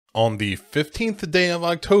On the 15th day of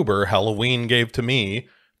October, Halloween gave to me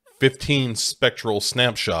 15 spectral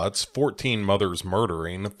snapshots, 14 mothers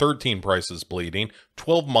murdering, 13 prices bleeding,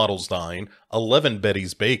 12 models dying, 11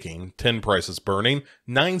 Bettys baking, 10 prices burning,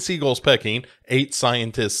 9 seagulls pecking, 8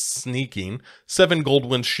 scientists sneaking, 7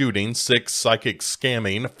 Goldwyn shooting, 6 psychics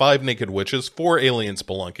scamming, 5 naked witches, 4 aliens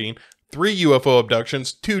spelunking, 3 UFO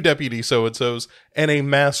abductions, 2 deputy so-and-sos, and a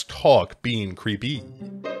masked hawk being creepy.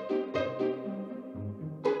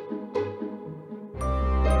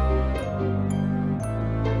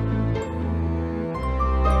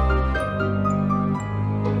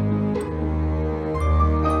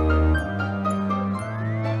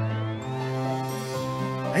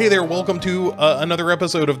 Hey there, welcome to another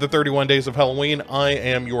episode of the 31 Days of Halloween. I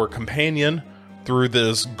am your companion through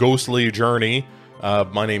this ghostly journey.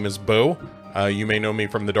 My name is Bo. You may know me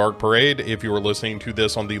from the Dark Parade. If you are listening to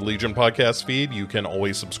this on the Legion podcast feed, you can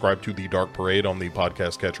always subscribe to the Dark Parade on the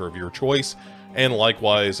podcast catcher of your choice. And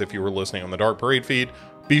likewise, if you were listening on the Dark Parade feed,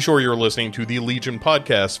 be sure you're listening to the Legion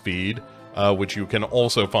podcast feed, which you can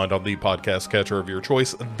also find on the podcast catcher of your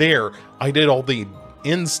choice. There, I did all the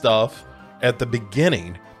in stuff at the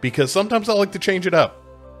beginning, because sometimes I like to change it up.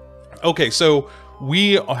 Okay, so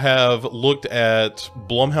we have looked at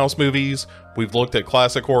Blumhouse movies, we've looked at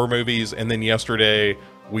classic horror movies, and then yesterday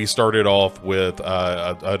we started off with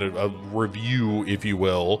a review, if you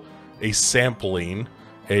will, a sampling,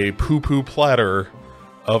 a poo-poo platter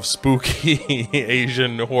of spooky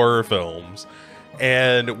Asian horror films.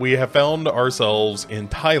 And we have found ourselves in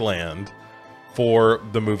Thailand for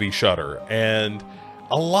the movie Shudder. And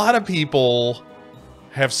a lot of people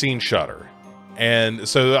have seen Shudder, and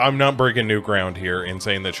so I'm not breaking new ground here in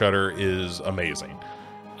saying that Shudder is amazing.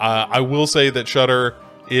 I will say that Shudder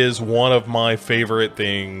is one of my favorite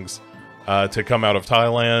things to come out of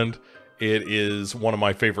Thailand. It is one of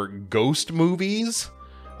my favorite ghost movies.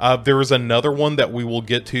 There is another one that we will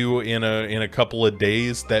get to in a couple of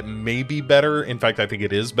days that may be better. In fact, I think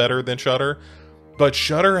it is better than Shudder. But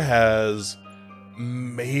Shudder has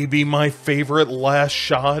maybe my favorite last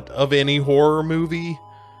shot of any horror movie.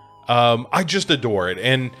 I just adore it.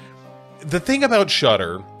 And the thing about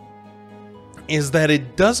Shudder is that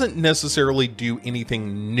it doesn't necessarily do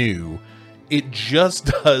anything new. It just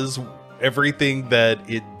does everything that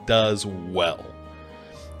it does well.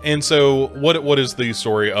 And so what is the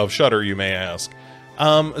story of Shudder, you may ask?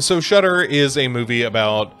 So Shudder is a movie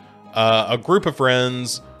about a group of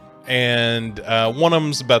friends, and one of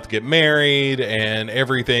them's about to get married, and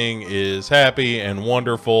everything is happy and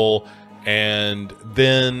wonderful, and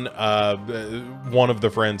then one of the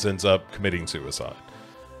friends ends up committing suicide.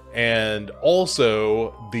 And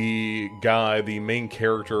also the guy, the main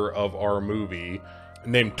character of our movie,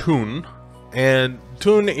 named Toon, and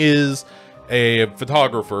Toon is a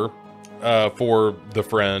photographer for the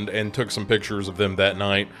friend and took some pictures of them that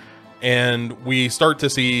night, and we start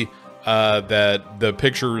to see that the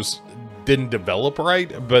pictures didn't develop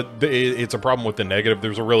right, but it's a problem with the negative.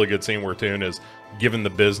 There's a really good scene where Toon is giving the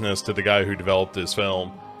business to the guy who developed this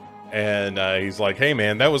film, and he's like, hey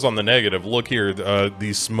man, that was on the negative. Look here,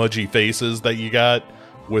 these smudgy faces that you got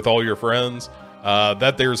with all your friends,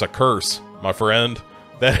 that there's a curse, my friend.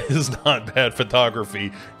 That is not bad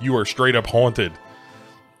photography. You are straight up haunted.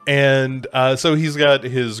 And so he's got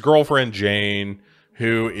his girlfriend Jane,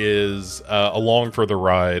 who is along for the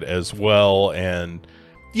ride as well. And,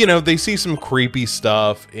 you know, they see some creepy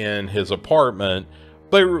stuff in his apartment.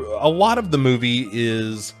 But a lot of the movie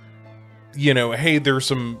is, you know, hey, there's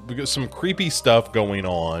some creepy stuff going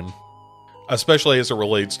on, especially as it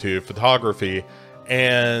relates to photography.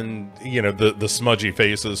 And, you know, the smudgy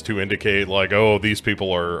faces to indicate, like, oh, these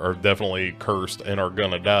people are definitely cursed and are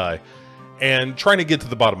gonna die. And trying to get to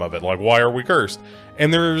the bottom of it, like, why are we cursed?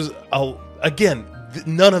 And there's, again,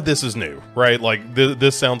 none of this is new, right? Like,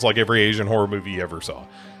 this sounds like every Asian horror movie you ever saw.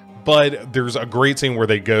 But there's a great scene where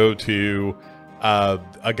they go to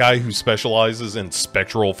a guy who specializes in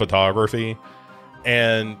spectral photography,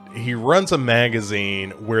 and he runs a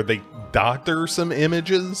magazine where they doctor some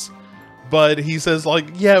images. But he says, like,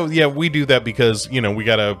 yeah, we do that because, you know, we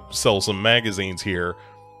gotta sell some magazines here.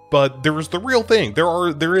 But there's the real thing.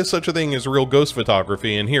 There is such a thing as real ghost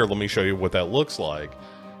photography, and here, let me show you what that looks like.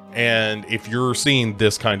 And if you're seeing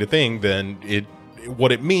this kind of thing, then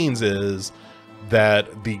what it means is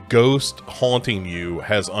that the ghost haunting you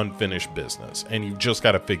has unfinished business, and you've just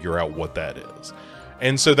got to figure out what that is.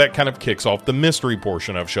 And so that kind of kicks off the mystery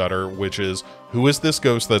portion of Shudder, which is, who is this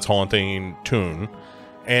ghost that's haunting Toon,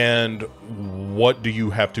 and what do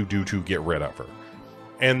you have to do to get rid of her?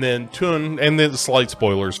 And then Toon, and then slight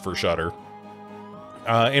spoilers for Shudder,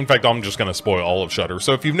 In fact, I'm just going to spoil all of Shudder.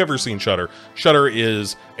 So if you've never seen Shudder, Shudder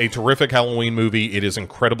is a terrific Halloween movie. It is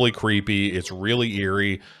incredibly creepy. It's really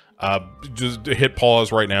eerie. Just hit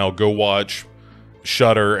pause right now, go watch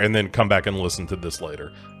Shudder, and then come back and listen to this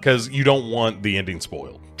later, because you don't want the ending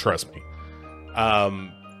spoiled. Trust me.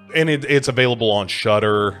 And it's available on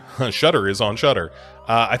Shudder. Shudder is on Shudder.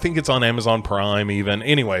 I think it's on Amazon Prime even.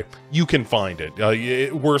 Anyway, you can find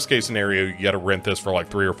it. Worst case scenario, you got to rent this for like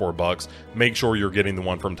 $3 or $4. Make sure you're getting the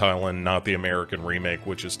one from Thailand, not the American remake,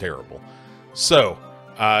 which is terrible. So,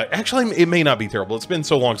 actually, it may not be terrible. It's been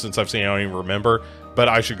so long since I've seen it, I don't even remember, but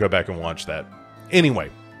I should go back and watch that.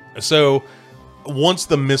 Anyway, so once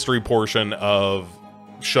the mystery portion of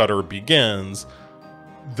Shudder begins,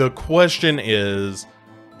 the question is,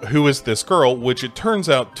 who is this girl? Which it turns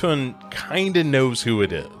out Tun kind of knows who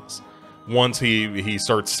it is. Once he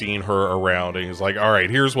starts seeing her around, and he's like, all right,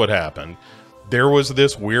 here's what happened. There was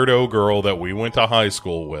this weirdo girl that we went to high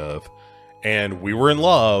school with, and we were in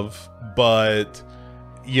love, but,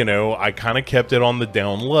 you know, I kind of kept it on the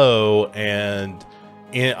down low, and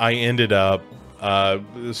I ended up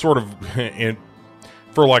sort of,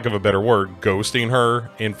 for lack of a better word, ghosting her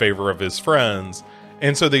in favor of his friends.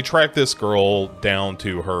 And so they track this girl down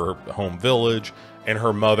to her home village, and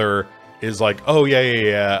her mother is like, oh,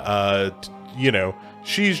 yeah, you know,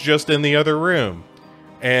 she's just in the other room.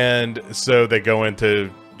 And so they go in to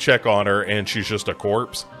check on her, and she's just a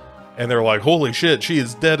corpse. And they're like, holy shit, she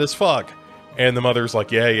is dead as fuck. And the mother's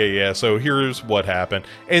like, yeah, so here's what happened.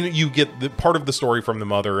 And you get the part of the story from the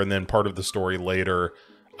mother, and then part of the story later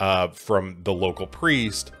from the local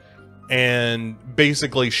priest. And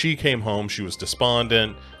basically, she came home, she was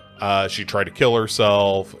despondent, she tried to kill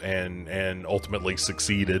herself, and ultimately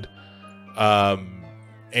succeeded.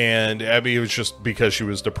 And I mean, it was just because she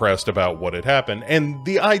was depressed about what had happened. And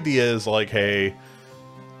the idea is like, hey,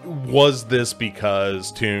 was this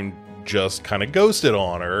because Toon just kind of ghosted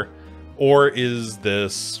on her, or is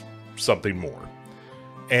this something more?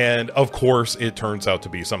 And of course, it turns out to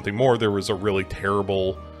be something more. There was a really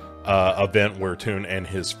terrible event where Toon and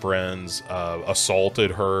his friends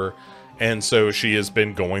assaulted her, and so she has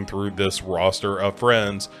been going through this roster of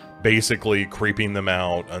friends, basically creeping them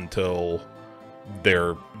out until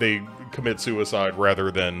they commit suicide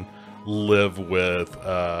rather than live with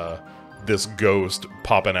this ghost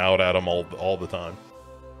popping out at them all the time,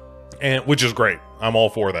 and which is great. I'm all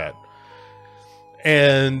for that.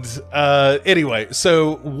 And anyway,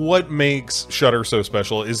 so what makes Shudder so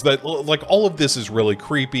special is that, like, all of this is really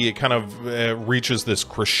creepy. It kind of reaches this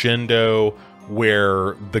crescendo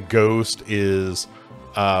where the ghost is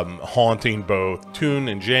haunting both Toon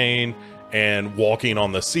and Jane, and walking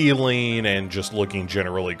on the ceiling and just looking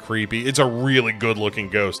generally creepy. It's a really good looking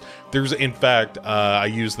ghost. There's, in fact, I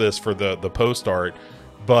use this for the post art,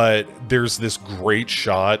 but there's this great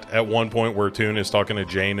shot at one point where Toon is talking to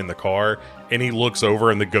Jane in the car, and he looks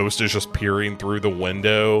over and the ghost is just peering through the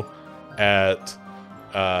window at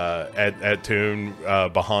Toon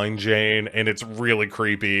behind Jane, and it's really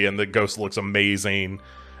creepy, and the ghost looks amazing.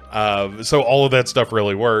 So all of that stuff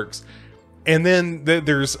really works. And then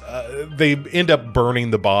there's they end up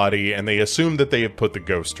burning the body, and they assume that they have put the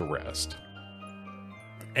ghost to rest.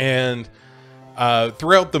 And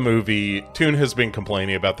throughout the movie, Toon has been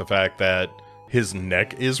complaining about the fact that his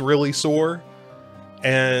neck is really sore.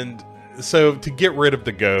 And so to get rid of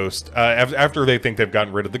the ghost, after they think they've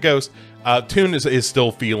gotten rid of the ghost, Toon is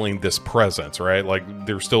still feeling this presence, right? Like,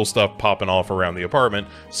 there's still stuff popping off around the apartment.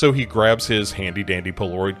 So he grabs his handy-dandy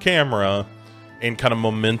Polaroid camera and kind of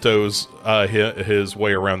mementos his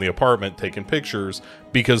way around the apartment, taking pictures,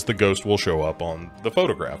 because the ghost will show up on the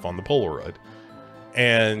photograph, on the Polaroid.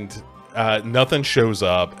 And nothing shows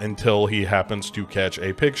up until he happens to catch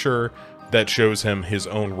a picture that shows him his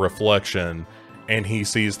own reflection, and he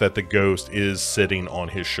sees that the ghost is sitting on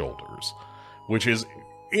his shoulders, which is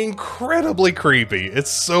incredibly creepy. It's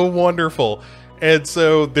so wonderful. And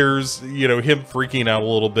so there's, you know, him freaking out a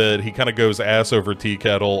little bit. He kind of goes ass over tea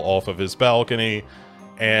kettle off of his balcony,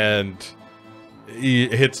 and he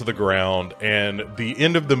hits the ground. And the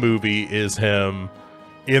end of the movie is him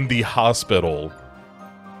in the hospital,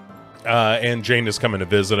 and Jane is coming to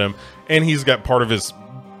visit him, and he's got part of his,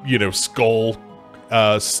 you know, skull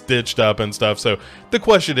stitched up and stuff. So the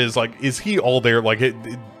question is, like, is he all there? Like,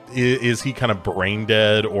 is he kind of brain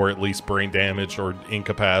dead, or at least brain damaged or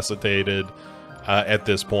incapacitated at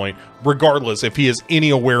this point? Regardless, if he has any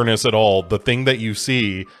awareness at all, the thing that you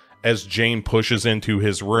see as Jane pushes into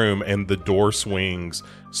his room and the door swings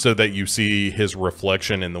so that you see his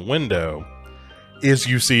reflection in the window is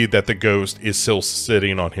you see that the ghost is still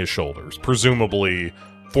sitting on his shoulders, presumably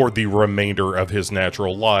for the remainder of his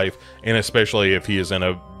natural life, and especially if he is in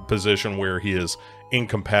a position where he is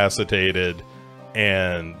incapacitated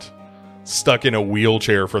and stuck in a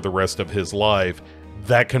wheelchair for the rest of his life.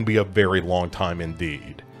 That can be a very long time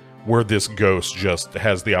indeed, where this ghost just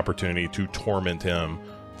has the opportunity to torment him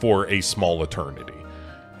for a small eternity.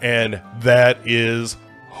 And that is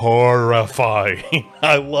horrifying.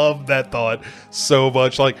 I love that thought so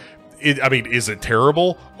much. Like, I mean, is it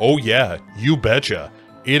terrible? Oh yeah, you betcha.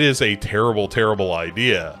 It is a terrible, terrible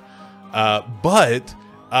idea. But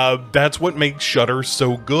that's what makes Shudder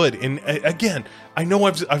so good. And again, I know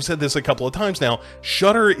I've said this a couple of times now.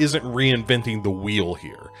 Shudder isn't reinventing the wheel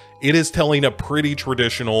here. It is telling a pretty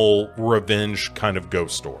traditional revenge kind of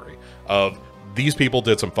ghost story of these people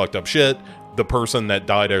did some fucked up shit. The person that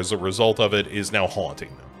died as a result of it is now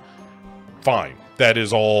haunting them. Fine. That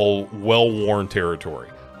is all well-worn territory.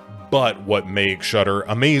 But what makes Shudder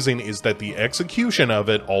amazing is that the execution of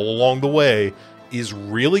it all along the way is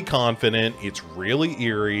really confident. It's really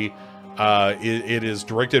eerie. It is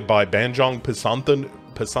directed by Banjong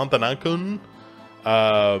Pisanthanakun,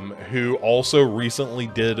 who also recently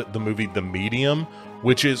did the movie The Medium,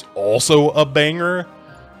 which is also a banger.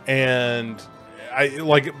 And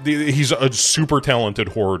he's a super talented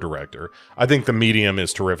horror director. I think The Medium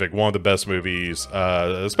is terrific. One of the best movies,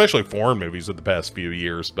 especially foreign movies of the past few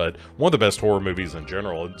years, but one of the best horror movies in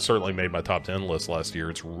general. It certainly made my top 10 list last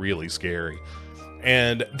year. It's really scary.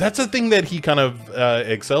 And that's a thing that he kind of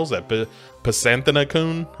excels at.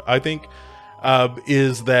 Pisanthanakun, I think,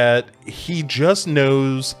 is that he just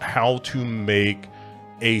knows how to make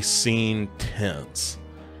a scene tense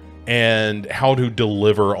and how to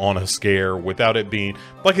deliver on a scare without it being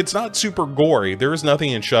like, it's not super gory. There is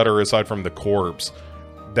nothing in Shudder aside from the corpse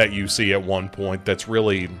that you see at one point that's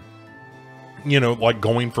really, you know, like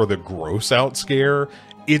going for the gross out scare.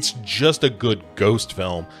 It's just a good ghost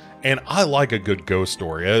film. And I like a good ghost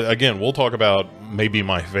story. Again, we'll talk about maybe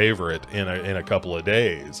my favorite in a couple of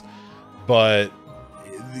days. But,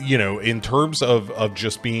 you know, in terms of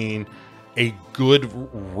just being a good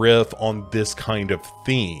riff on this kind of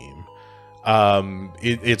theme,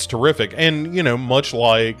 it's terrific. And, you know, much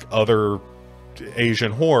like other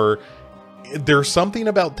Asian horror, there's something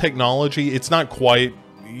about technology. It's not quite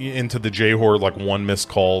into the J-horror, like one missed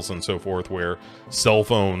calls and so forth, where cell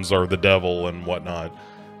phones are the devil and whatnot.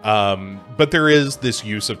 But there is this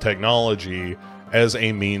use of technology as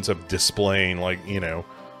a means of displaying, like, you know,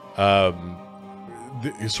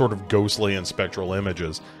 sort of ghostly and spectral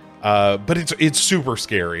images. But it's super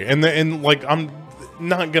scary. And like, I'm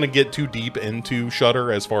not going to get too deep into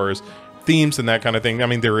Shudder as far as themes and that kind of thing. I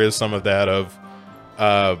mean, there is some of that of,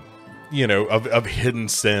 you know, of hidden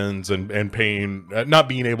sins and pain, not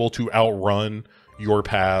being able to outrun your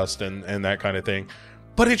past and that kind of thing.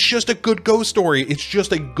 But it's just a good ghost story. It's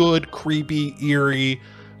just a good, creepy, eerie,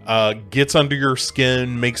 gets under your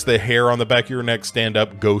skin, makes the hair on the back of your neck stand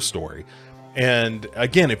up ghost story. And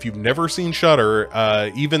again, if you've never seen Shudder,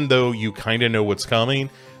 even though you kind of know what's coming,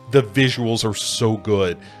 the visuals are so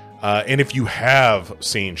good. And if you have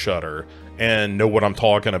seen Shudder and know what I'm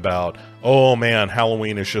talking about, oh man,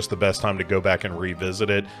 Halloween is just the best time to go back and revisit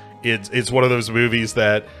it. It's one of those movies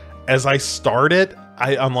that, as I start it,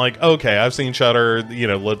 I'm like, okay, I've seen Shudder, you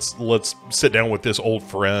know, let's sit down with this old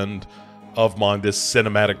friend of mine, this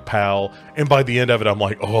cinematic pal, and by the end of it, I'm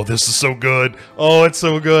like, oh, this is so good. Oh, it's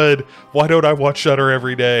so good. Why don't I watch Shudder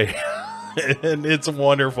every day? And it's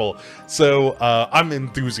wonderful. So I'm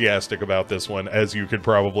enthusiastic about this one, as you could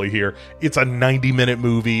probably hear. It's a 90-minute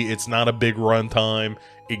movie. It's not a big runtime.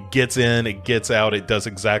 It gets in, it gets out, it does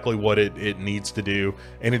exactly what it needs to do,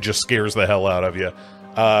 and it just scares the hell out of you.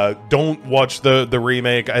 Don't watch the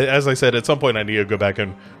remake. As I said, at some point I need to go back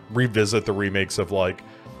and revisit the remakes of, like,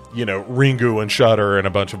 you know, Ringu and Shudder and a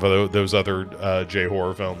bunch of those other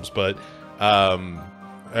J-horror films, but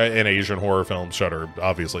and Asian horror films. Shudder,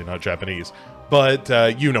 obviously not Japanese, but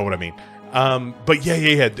you know what I mean. But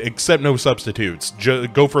yeah, accept no substitutes.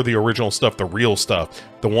 Go for the original stuff, the real stuff,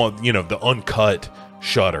 the one, you know, the uncut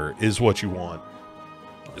Shudder is what you want.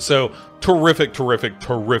 So terrific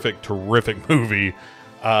movie.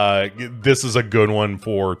 This is a good one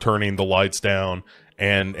for turning the lights down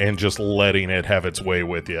and just letting it have its way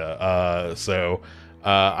with you. So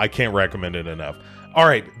I can't recommend it enough. All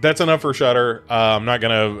right, that's enough for Shudder. I'm not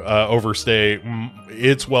gonna overstay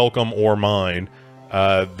its welcome or mine.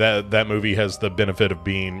 That movie has the benefit of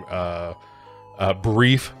being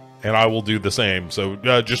brief, and I will do the same. So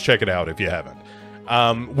just check it out if you haven't.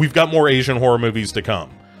 We've got more Asian horror movies to come.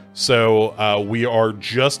 So we are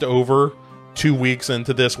just over 2 weeks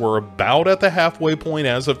into this. We're about at the halfway point.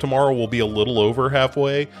 As of tomorrow, we'll be a little over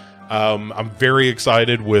halfway. I'm very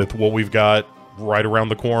excited with what we've got right around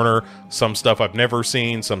the corner. Some stuff I've never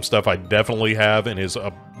seen, some stuff I definitely have, and is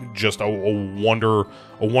just a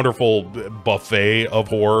wonderful buffet of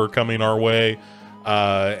horror coming our way.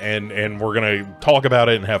 And we're gonna talk about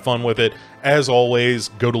it and have fun with it. As always,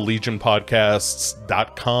 go to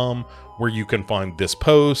legionpodcasts.com, where you can find this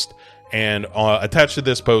post, and attached to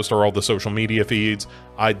this post are all the social media feeds.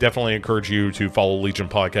 I definitely encourage you to follow Legion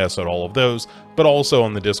Podcasts at all of those, but also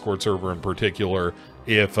on the Discord server in particular.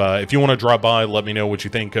 If you want to drop by, let me know what you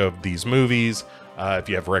think of these movies. If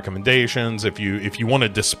you have recommendations, if you want to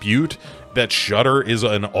dispute that Shudder is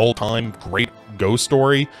an all-time great ghost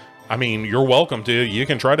story, I mean, you're welcome to. You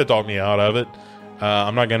can try to talk me out of it.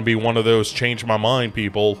 I'm not going to be one of those change my mind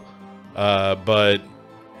people, but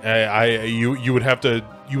you would have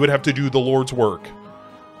to do the Lord's work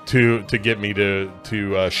to get me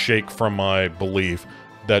to shake from my belief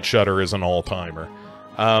that Shudder is an all-timer.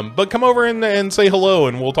 But come over and say hello,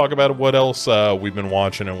 and we'll talk about what else we've been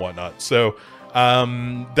watching and whatnot. So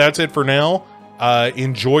that's it for now.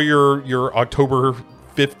 Enjoy your October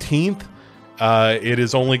 15th. It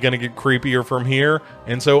is only going to get creepier from here.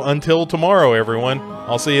 And so until tomorrow, everyone,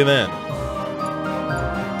 I'll see you then.